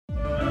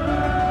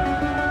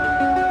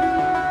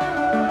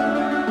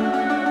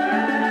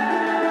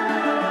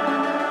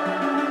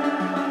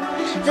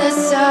The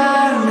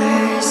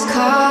summer's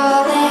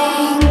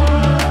calling.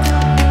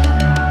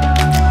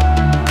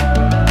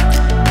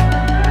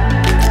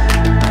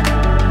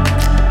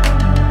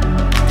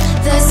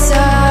 The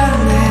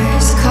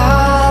summer's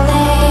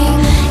calling.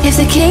 If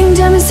the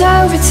kingdom is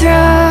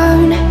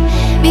overthrown,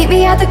 meet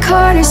me at the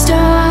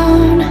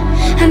cornerstone.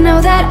 I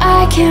know that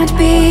I can't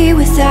be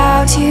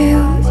without you.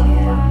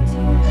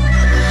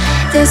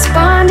 This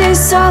bond is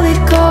solid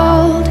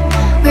gold.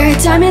 We're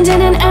a diamond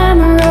and an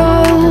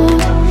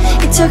emerald.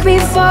 It took me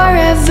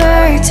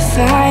forever to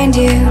find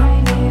you.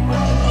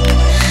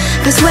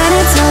 'Cause when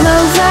it's all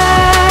over,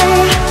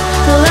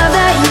 the love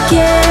that you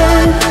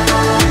give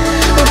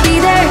will be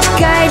there to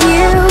guide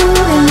you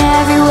in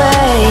every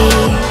way.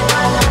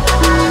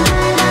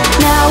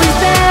 Now we've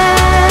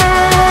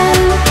been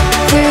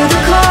through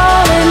the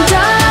cold and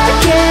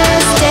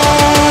darkest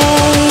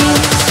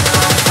days.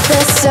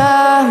 The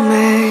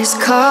summer's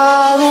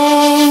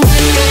calling.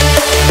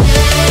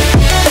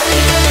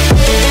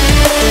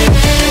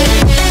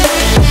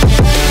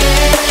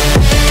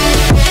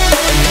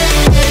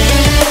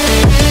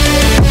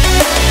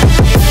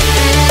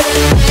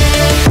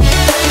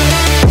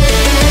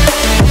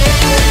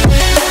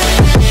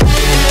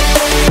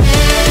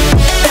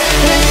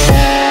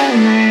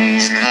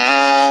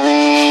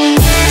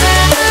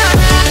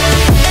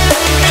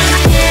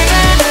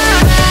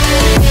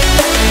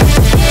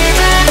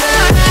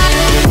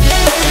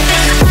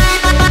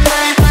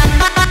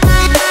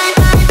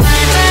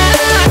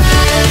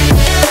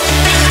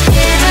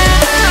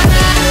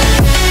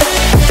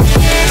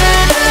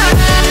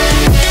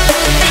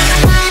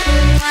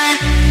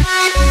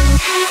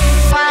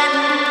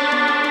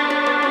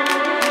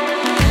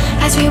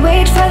 As we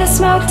wait for the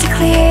smoke to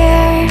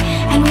clear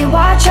and we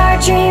watch our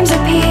dreams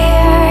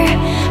appear,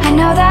 I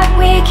know that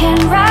we can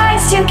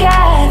rise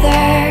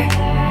together.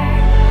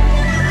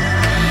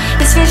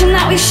 This vision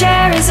that we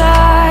share is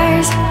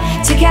ours.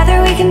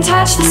 Together we can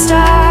touch the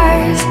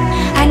stars.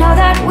 I know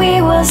that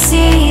we will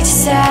see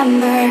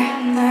December.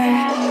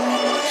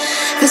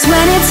 'Cause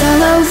when it's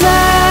all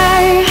over,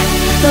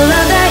 the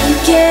love that you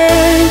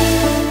give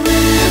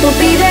will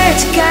be there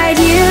to guide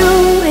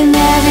you in